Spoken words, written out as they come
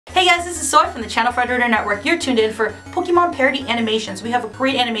Hey guys, this is Soy from the Channel Frederator Network. You're tuned in for Pokemon Parody animations. We have a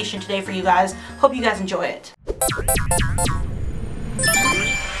great animation today for you guys. Hope you guys enjoy it.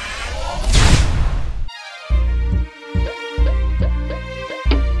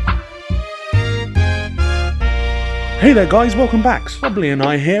 Hey there guys, welcome back. Swabbly and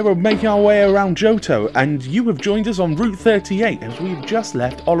I here are making our way around Johto, and you have joined us on Route 38 as we've just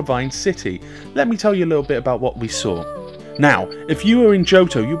left Olivine City. Let me tell you a little bit about what we saw. Now, if you are in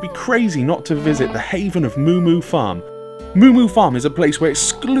Johto, you'd be crazy not to visit the haven of Moo Moo Farm. Moo Moo Farm is a place where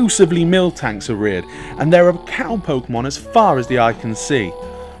exclusively Miltanks are reared, and there are cow Pokemon as far as the eye can see.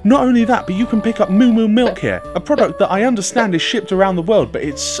 Not only that, but you can pick up Moo Moo Milk here, a product that I understand is shipped around the world, but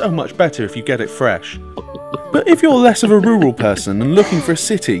it's so much better if you get it fresh. But if you're less of a rural person and looking for a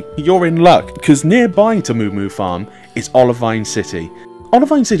city, you're in luck, because nearby to Moo Moo Farm is Olivine City.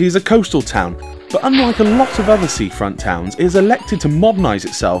 Olivine City is a coastal town, but unlike a lot of other seafront towns, it has elected to modernise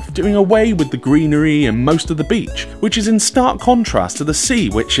itself, doing away with the greenery and most of the beach, which is in stark contrast to the sea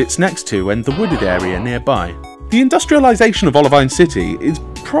which it's next to and the wooded area nearby. The industrialisation of Olivine City is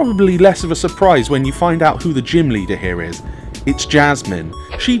probably less of a surprise when you find out who the gym leader here is. It's Jasmine.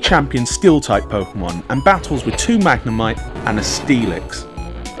 She champions Steel-type Pokemon and battles with 2 Magnemite and a Steelix.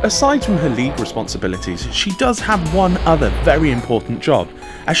 Aside from her league responsibilities, she does have one other very important job,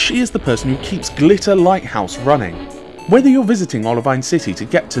 as she is the person who keeps Glitter Lighthouse running. Whether you're visiting Olivine City to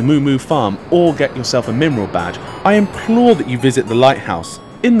get to Moo Moo Farm or get yourself a mineral badge, I implore that you visit the lighthouse.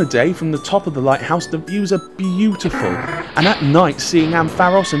 In the day, from the top of the lighthouse, the views are beautiful, and at night, seeing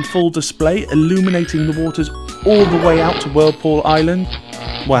Ampharos in full display, illuminating the waters all the way out to Whirlpool Island,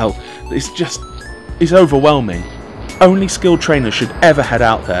 well, it's overwhelming. Only skilled trainers should ever head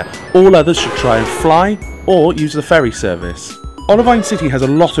out there. All others should try and fly or use the ferry service. Olivine City has a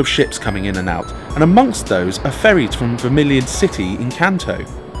lot of ships coming in and out, and amongst those are ferries from Vermilion City in Kanto.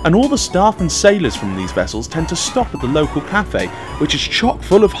 And all the staff and sailors from these vessels tend to stop at the local cafe, which is chock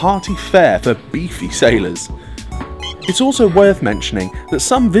full of hearty fare for beefy sailors. It's also worth mentioning that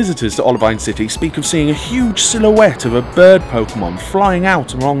some visitors to Olivine City speak of seeing a huge silhouette of a bird Pokemon flying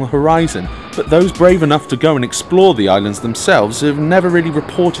out along the horizon, but those brave enough to go and explore the islands themselves have never really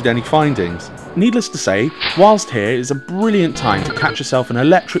reported any findings. Needless to say, whilst here is a brilliant time to catch yourself an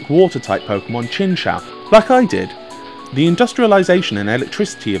electric water-type Pokemon Chinchou, like I did. The industrialisation and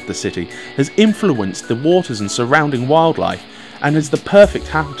electricity of the city has influenced the waters and surrounding wildlife, and is the perfect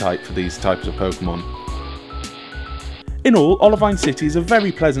habitat for these types of Pokemon. In all, Olivine City is a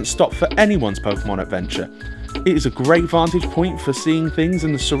very pleasant stop for anyone's Pokemon adventure. It is a great vantage point for seeing things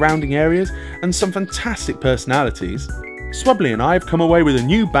in the surrounding areas, and some fantastic personalities. Swabbly and I have come away with a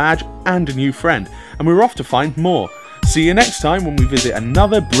new badge and a new friend, and we're off to find more. See you next time when we visit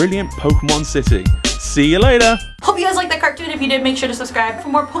another brilliant Pokemon city. See you later! Hope you guys liked that cartoon. If you did, make sure to subscribe for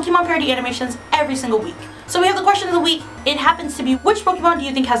more Pokemon Parody animations every single week. So we have the question of the week. It happens to be, which Pokemon do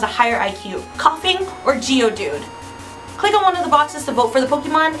you think has a higher IQ? Coughing or Geodude? Click on one of the boxes to vote for the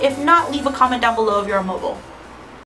Pokemon. If not, leave a comment down below if you're on mobile.